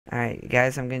Alright,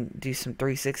 guys, I'm gonna do some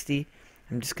 360.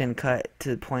 I'm just gonna cut to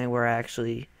the point where I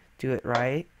actually do it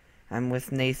right. I'm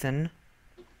with Nathan.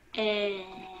 Eh.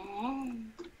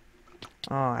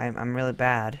 Oh, I'm really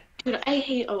bad. Dude, I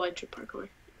hate electric parkour.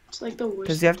 It's like the Because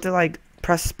worst you have thing. to, like,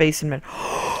 press space and mid.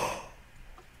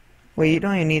 Wait, you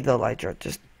don't even need the elytra.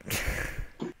 Just.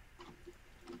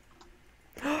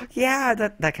 Yeah,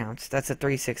 that counts. That's a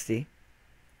 360.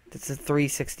 That's a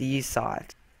 360. You saw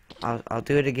it. I'll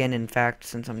do it again, in fact,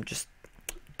 since I'm just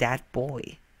that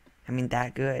boy. I mean,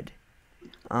 that good.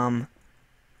 I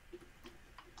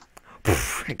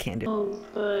can't do it. Oh,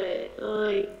 but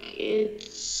like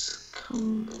it's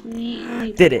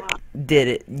completely Did it. black. Did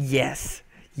it. Yes.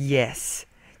 Yes.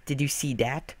 Did you see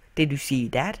that? Did you see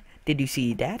that? Did you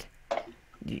see that?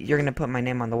 You're gonna put my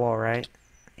name on the wall, right?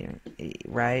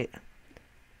 Right?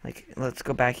 Like, let's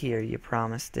go back here. You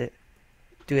promised it.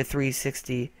 Do a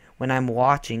 360 when I'm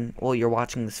watching. Well, you're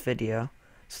watching this video,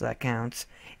 so that counts.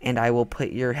 And I will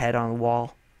put your head on the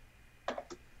wall.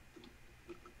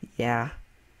 Yeah.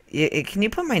 Can you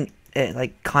put my,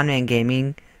 like, Conman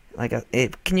Gaming, like,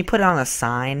 can you put it on a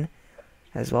sign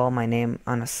as well? My name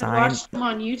on a I sign. watched them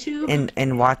on YouTube.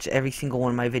 And watch every single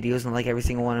one of my videos and like every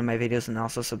single one of my videos and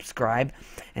also subscribe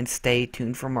and stay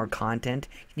tuned for more content.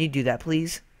 Can you do that,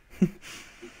 please?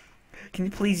 Can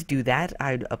you please do that?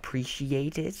 I'd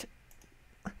appreciate it.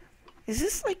 Is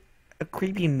this like a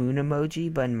creepy moon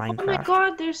emoji but in Oh my Minecraft?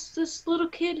 god, there's this little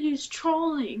kid who's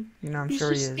trolling. You know, I'm He's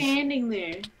sure he just is. standing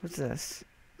there. What's this?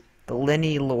 The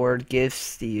Lenny Lord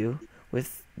gifts you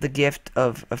with the gift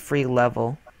of a free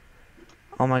level.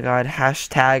 Oh my god,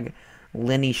 hashtag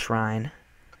Lenny Shrine.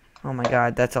 Oh my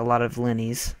god, that's a lot of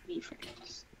Lennies.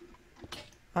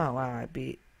 Oh wow, I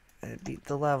beat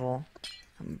the level.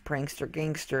 I'm a prankster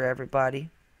gangster, everybody.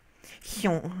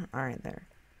 Alright, there.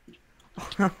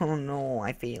 Oh no,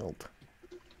 I failed.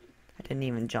 I didn't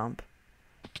even jump.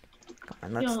 Come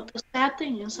on, let's... Yo, the sad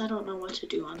thing is I don't know what to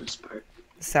do on this part.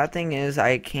 The sad thing is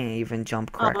I can't even jump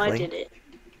Oh, I correctly. did it.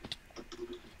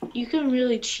 You can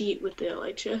really cheat with the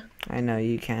elytra. I know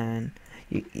you can.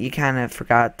 You kind of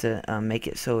forgot to make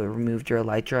it so it removed your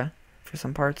elytra for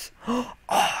some parts. Oh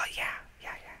yeah.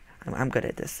 I'm good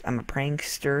at this. I'm a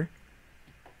prankster.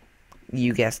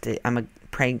 You guessed it. I'm a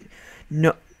prank.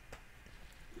 No.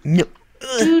 No.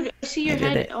 Dude, I see your I did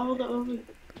head it. all the over.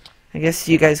 I guess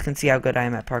you guys can see how good I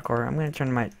am at parkour. I'm going to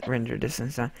turn my render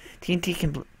distance down. TNT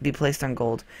can be placed on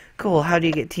gold. Cool. How do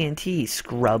you get TNT?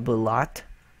 Scrub a lot.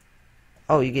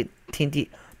 Oh, you get TNT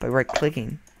by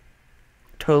right-clicking.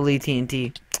 Totally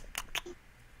TNT.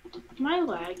 Am I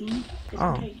lagging?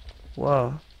 Oh.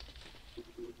 Whoa.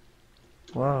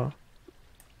 Whoa.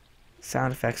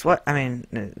 Sound effects. What? I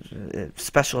mean,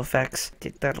 special effects.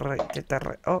 Did that right. Did that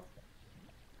right. Oh.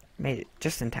 Made it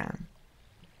just in time.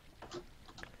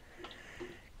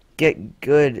 Get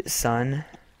good, son.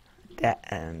 That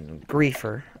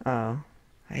griefer. Oh,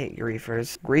 I hate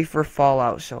griefers. Griefer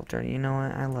fallout shelter. You know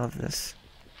what? I love this.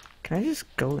 Can I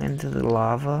just go into the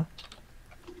lava?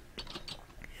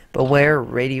 Beware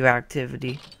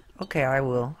radioactivity. Okay, I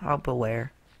will. I'll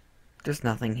beware. There's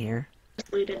nothing here.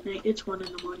 It's late at night. It's 1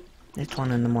 in the morning. It's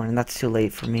 1 in the morning. That's too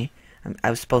late for me. I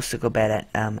was supposed to go bed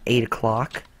at 8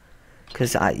 o'clock.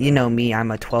 Because, you know me,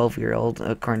 I'm a 12-year-old,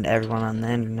 according to everyone on the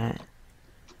internet.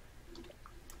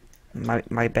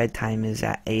 My bedtime is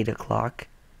at 8 o'clock,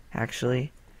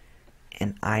 actually.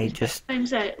 And I just...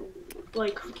 Time's at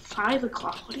like 5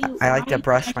 o'clock. What do you? I like to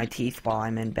brush my teeth while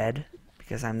I'm in bed.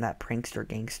 Because I'm that prankster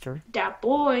gangster. Dat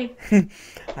Boi.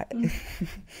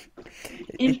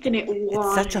 Infinite It's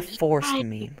waters. such a forced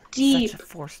meme. Deep. Such a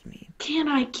forced meme. Can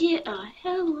I get a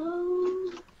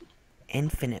hello?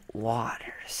 Infinite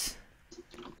waters.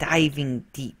 Diving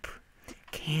deep.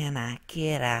 Can I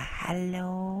get a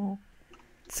hello?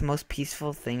 It's the most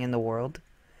peaceful thing in the world.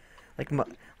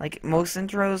 Like most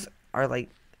intros are like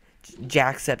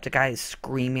Jacksepticeye is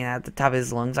screaming at the top of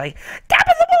his lungs like, "Top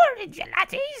of the morning,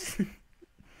 gelatis!"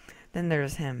 Then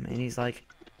there's him, and he's like,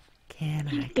 "Can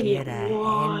I get a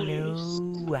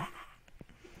hello?"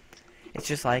 It's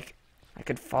just like I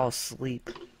could fall asleep.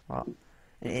 Well,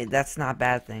 that's not a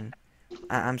bad thing.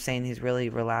 I'm saying he's really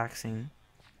relaxing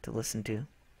to listen to.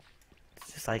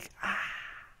 It's just like, ah.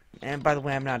 And by the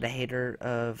way, I'm not a hater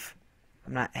of...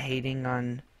 I'm not hating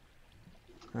on...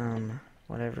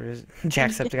 whatever it is.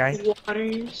 Jacksepticeye.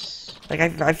 Waters. Like,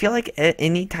 I feel like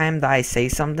any time that I say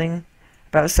something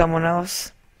about someone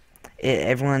else,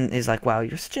 everyone is like, wow,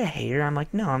 you're such a hater. I'm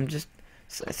like, no, I'm just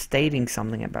stating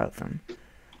something about them.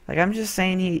 Like, I'm just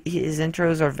saying his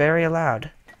intros are very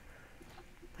loud.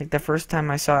 Like, the first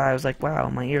time I saw it, I was like, wow,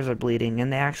 my ears are bleeding.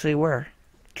 And they actually were.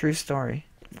 True story.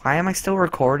 Why am I still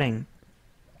recording?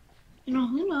 You know,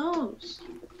 who knows?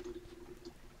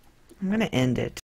 I'm gonna end it.